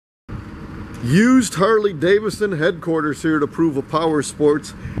Used Harley Davidson headquarters here to Approval Power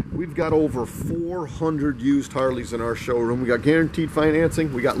Sports. We've got over 400 used Harleys in our showroom. We got guaranteed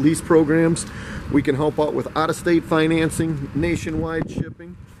financing, we got lease programs. We can help out with out-of-state financing, nationwide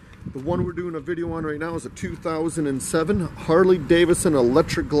shipping. The one we're doing a video on right now is a 2007 Harley Davidson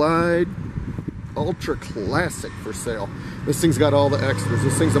Electric Glide Ultra Classic for sale. This thing's got all the extras.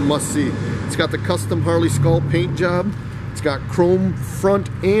 This thing's a must-see. It's got the custom Harley skull paint job. It's got chrome front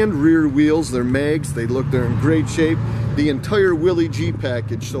and rear wheels. They're mags. They're in great shape. The entire Willie G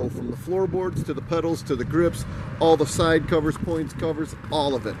package. So from the floorboards to the pedals to the grips, all the side covers, points covers,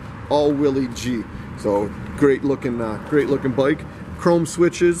 all of it. All Willie G. So great looking bike. Chrome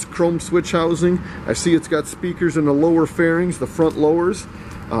switches, chrome switch housing. I see it's got speakers in the lower fairings, the front lowers.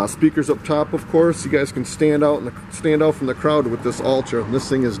 Speakers up top, of course. You guys can stand out from the crowd with this Ultra. This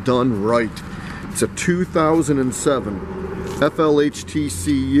thing is done right. It's a 2007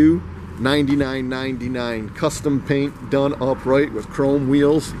 FLHTCU 9999 custom paint done upright with chrome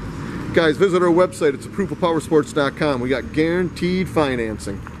wheels. Guys, visit our website. It's approvalpowersports.com. We got guaranteed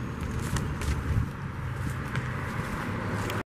financing.